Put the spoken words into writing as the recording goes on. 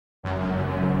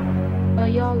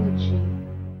Biology.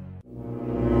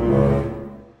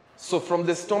 So from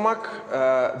the stomach,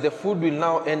 the food will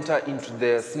now enter into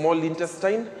the small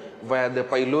intestine via the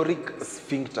pyloric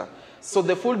sphincter. So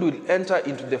the food will enter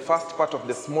into the first part of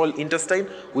the small intestine,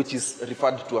 which is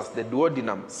referred to as the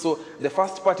duodenum. So the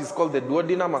first part is called the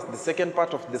duodenum, as the second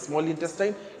part of the small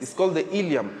intestine is called the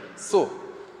ileum. So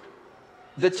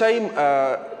the chyme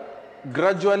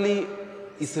gradually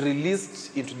is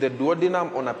released into the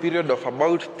duodenum on a period of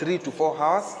about 3 to 4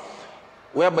 hours,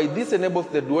 whereby this enables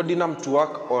the duodenum to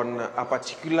work on a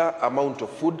particular amount of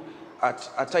food at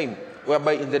a time.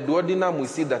 Whereby in the duodenum we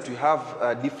see that we have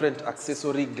different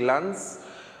accessory glands,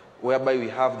 whereby we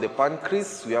have the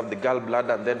pancreas, we have the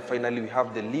gallbladder, and then finally we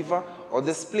have the liver or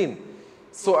the spleen.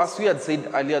 So as we had said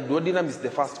earlier, duodenum is the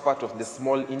first part of the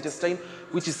small intestine,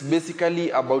 which is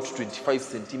basically about 25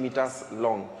 centimeters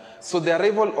long. So the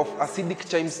arrival of acidic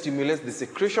chyme stimulates the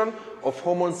secretion of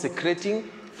hormones secreting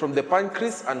from the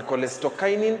pancreas and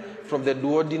cholecystokinin from the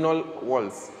duodenal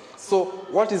walls. So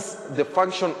what is the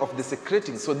function of the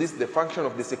secreting? So this is the function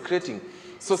of the secreting.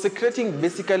 So secreting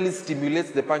basically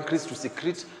stimulates the pancreas to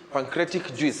secrete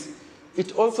pancreatic juice.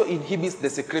 It also inhibits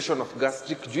the secretion of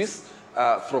gastric juice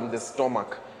from the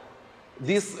stomach.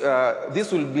 This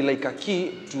will be like a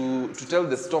key to tell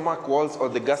the stomach walls or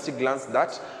the gastric glands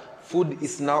that food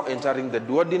is now entering the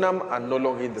duodenum and no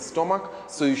longer in the stomach,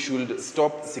 so you should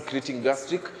stop secreting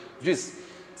gastric juice.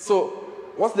 So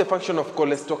what's the function of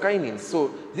cholecystokinin?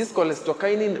 So this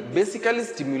cholecystokinin basically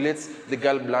stimulates the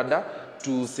gallbladder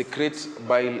to secrete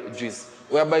bile juice,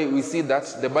 whereby we see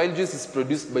that the bile juice is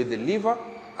produced by the liver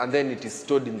and then it is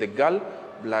stored in the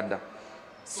gallbladder.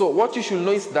 So what you should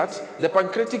know is that the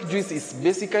pancreatic juice is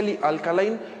basically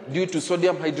alkaline due to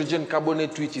sodium hydrogen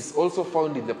carbonate, which is also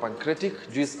found in the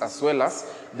pancreatic juice as well as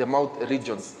the mouth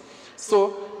regions.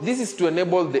 So this is to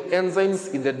enable the enzymes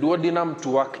in the duodenum to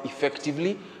work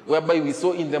effectively, whereby we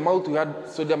saw in the mouth we had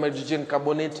sodium hydrogen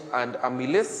carbonate and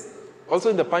amylase.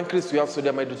 Also in the pancreas we have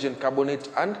sodium hydrogen carbonate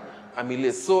and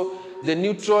amylase. So the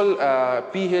neutral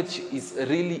pH is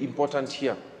really important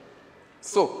here.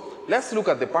 So let's look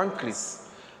at the pancreas.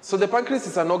 So the pancreas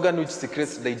is an organ which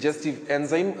secretes digestive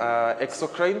enzyme,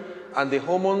 exocrine, and the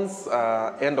hormones,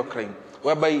 endocrine,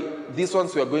 whereby these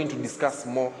ones we are going to discuss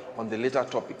more on the later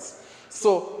topics.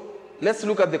 So let's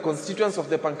look at the constituents of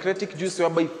the pancreatic juice,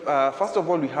 whereby first of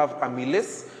all we have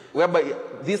amylase, whereby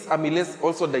this amylase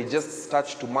also digests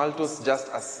starch to maltose, just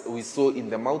as we saw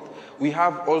in the mouth. We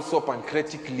have also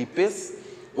pancreatic lipase,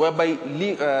 whereby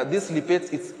this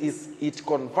lipase, it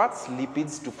converts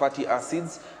lipids to fatty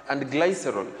acids and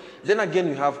glycerol. Then again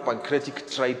we have pancreatic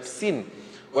trypsin,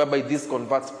 whereby this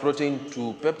converts protein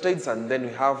to peptides, and then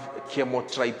we have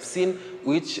chemotrypsin,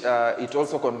 which it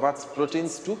also converts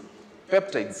proteins to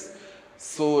peptides.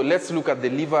 So let's look at the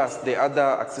liver as the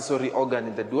other accessory organ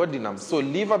in the duodenum. So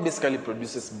liver basically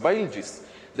produces bile juice.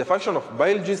 The function of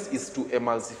bile juice is to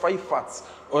emulsify fats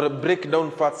or break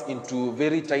down fats into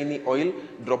very tiny oil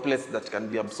droplets that can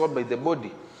be absorbed by the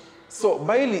body. So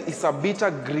bile is a bitter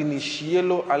greenish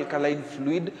yellow alkaline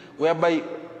fluid, whereby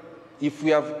if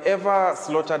we have ever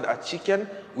slaughtered a chicken,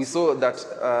 we saw that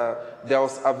there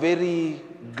was a very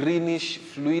greenish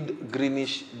fluid,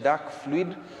 greenish dark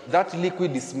fluid. That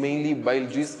liquid is mainly bile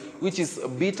juice, which is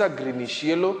bitter greenish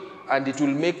yellow, and it will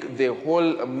make the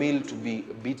whole meal to be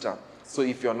bitter, so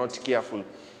if you are not careful.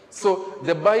 So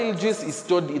the bile juice is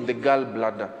stored in the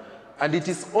gallbladder, and it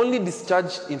is only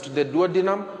discharged into the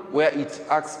duodenum where it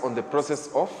acts on the process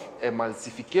of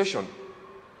emulsification.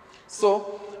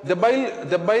 So the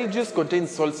bile juice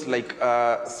contains salts like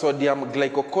sodium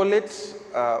glycocholate,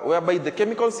 whereby the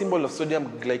chemical symbol of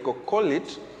sodium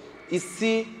glycocholate is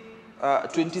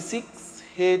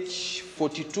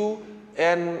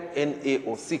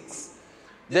C26H42NNaO6.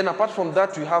 Then apart from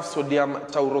that, we have sodium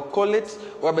taurocholate,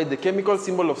 whereby the chemical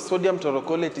symbol of sodium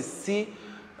taurocholate is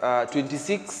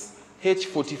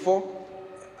C26H44,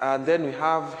 and then we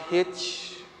have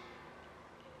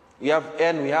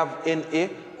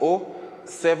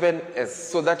NaO7S,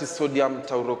 so that is sodium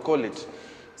taurocholate.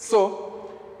 So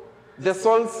the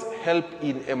salts help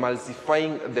in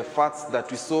emulsifying the fats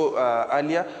that we saw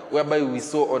earlier, whereby we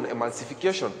saw on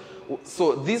emulsification.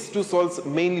 So these two salts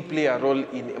mainly play a role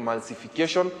in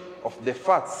emulsification of the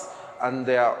fats, and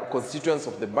they are constituents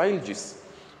of the bile juice.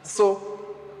 So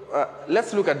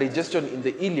let's look at digestion in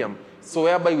the ileum. So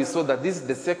whereby we saw that this is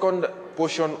the second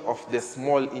portion of the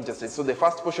small intestine. So the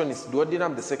first portion is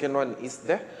duodenum, the second one is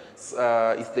the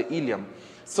ileum.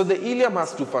 So the ileum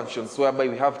has two functions, whereby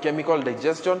we have chemical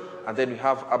digestion and then we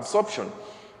have absorption.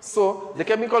 So the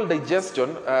chemical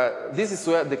digestion, this is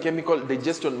where the chemical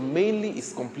digestion mainly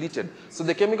is completed. So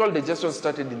the chemical digestion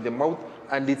started in the mouth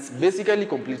and it's basically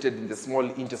completed in the small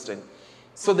intestine.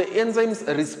 So the enzymes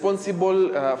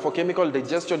responsible for chemical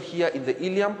digestion here in the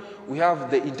ileum, we have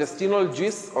the intestinal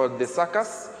juice or the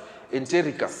succus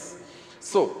entericus.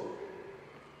 So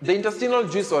the intestinal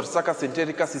juice or succus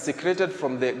entericus is secreted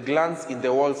from the glands in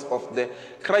the walls of the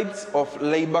crypts of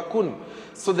Leibacun.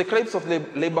 So the crypts of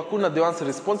Leibacun are the ones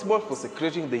responsible for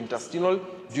secreting the intestinal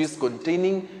juice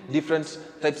containing different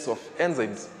types of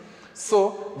enzymes.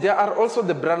 So there are also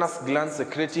the Brannus glands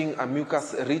secreting a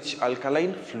mucus-rich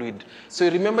alkaline fluid. So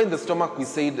you remember in the stomach we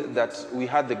said that we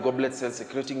had the goblet cells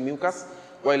secreting mucus,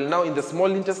 while now in the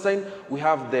small intestine we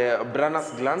have the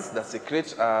Brannus glands that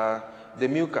secrete the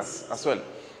mucus as well.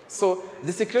 So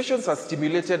the secretions are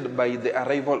stimulated by the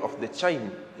arrival of the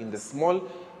chyme in the small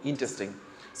intestine.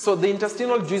 So the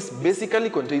intestinal juice basically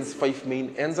contains 5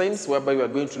 main enzymes, whereby we are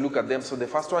going to look at them. So the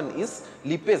first one is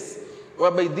lipase,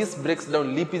 whereby this breaks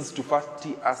down lipids to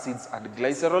fatty acids and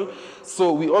glycerol.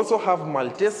 So we also have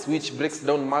maltase, which breaks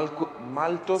down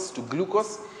maltose to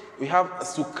glucose. We have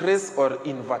sucrase or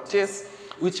invertase,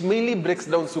 which mainly breaks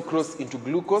down sucrose into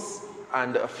glucose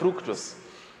and fructose.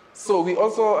 So we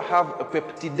also have a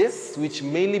peptidase, which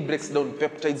mainly breaks down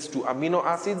peptides to amino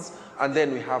acids, and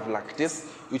then we have lactase,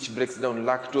 which breaks down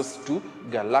lactose to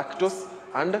galactose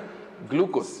and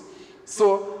glucose.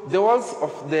 So the walls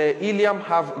of the ileum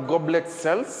have goblet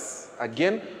cells,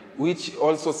 again, which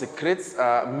also secretes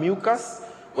mucus,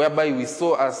 whereby we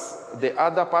saw as the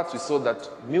other parts, we saw that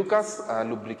mucus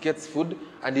lubricates food,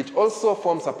 and it also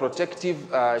forms a protective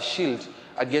shield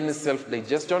against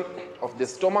self-digestion of the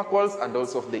stomach walls and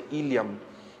also of the ileum.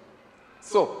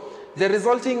 So the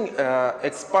resulting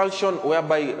expulsion,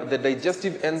 whereby the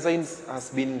digestive enzymes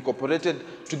has been incorporated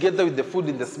together with the food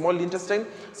in the small intestine.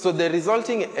 So the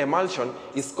resulting emulsion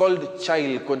is called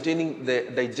chyle, containing the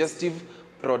digestive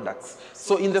products.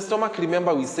 So in the stomach,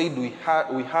 remember we said we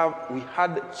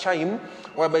had chyme,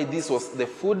 whereby this was the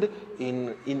food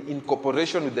in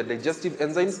incorporation with the digestive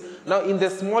enzymes. Now in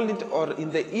the small or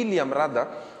in the ileum rather,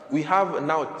 we have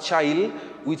now chyle,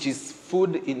 which is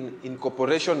food in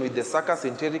incorporation with the succus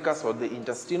entericus or the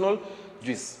intestinal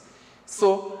juice.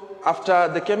 So after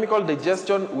the chemical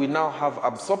digestion, we now have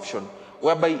absorption,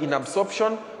 whereby in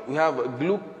absorption we have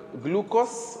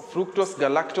glucose, fructose,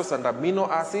 galactose, and amino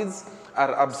acids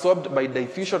are absorbed by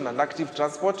diffusion and active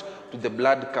transport to the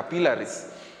blood capillaries.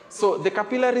 So the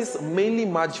capillaries mainly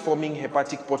merge, forming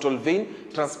hepatic portal vein,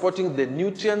 transporting the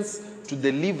nutrients to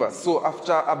the liver. So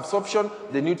after absorption,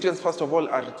 the nutrients first of all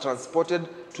are transported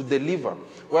to the liver,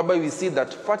 whereby we see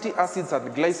that fatty acids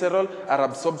and glycerol are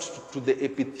absorbed to the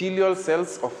epithelial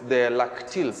cells of the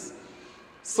lacteals.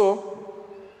 So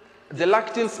the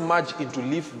lacteals merge into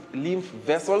lymph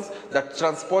vessels that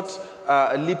transport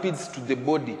lipids to the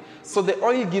body. So the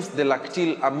oil gives the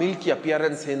lacteal a milky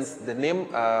appearance, hence the name,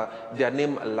 their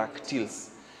name lacteals.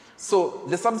 So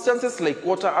the substances like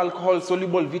water, alcohol,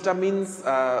 soluble vitamins,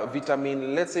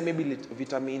 let's say maybe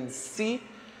vitamin C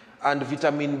and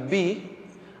vitamin B,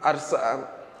 are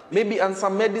and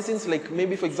some medicines, like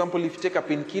maybe for example if you take a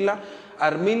painkiller,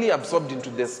 are mainly absorbed into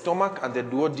the stomach and the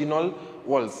duodenal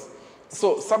walls.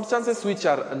 So substances which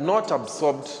are not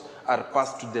absorbed are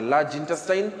passed to the large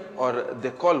intestine or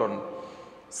the colon.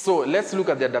 So let's look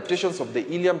at the adaptations of the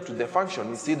ileum to the function.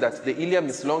 You see that the ileum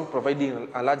is long, providing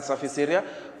a large surface area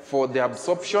for the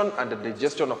absorption and the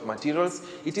digestion of materials.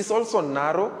 It is also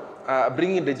narrow,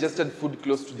 bringing digested food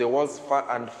close to the walls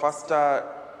and faster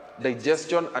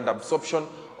digestion and absorption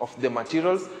of the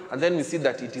materials. And then we see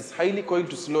that it is highly coiled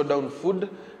to slow down food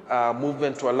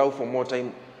movement to allow for more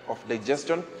time of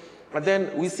digestion. And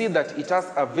then we see that it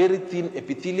has a very thin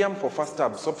epithelium for faster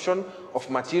absorption of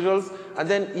materials, and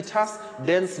then it has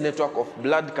dense network of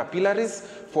blood capillaries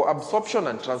for absorption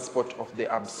and transport of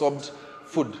the absorbed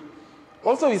food.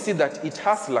 Also we see that it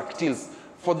has lacteals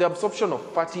for the absorption of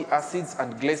fatty acids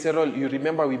and glycerol. You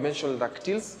remember we mentioned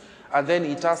lacteals. And then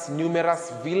it has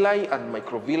numerous villi and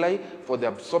microvilli for the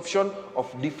absorption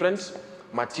of different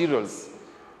materials.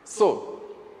 So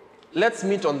let's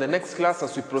meet on the next class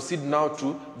as we proceed now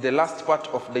to the last part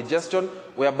of digestion,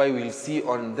 whereby we'll see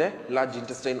on the large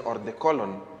intestine or the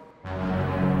colon.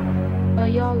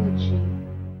 Biology.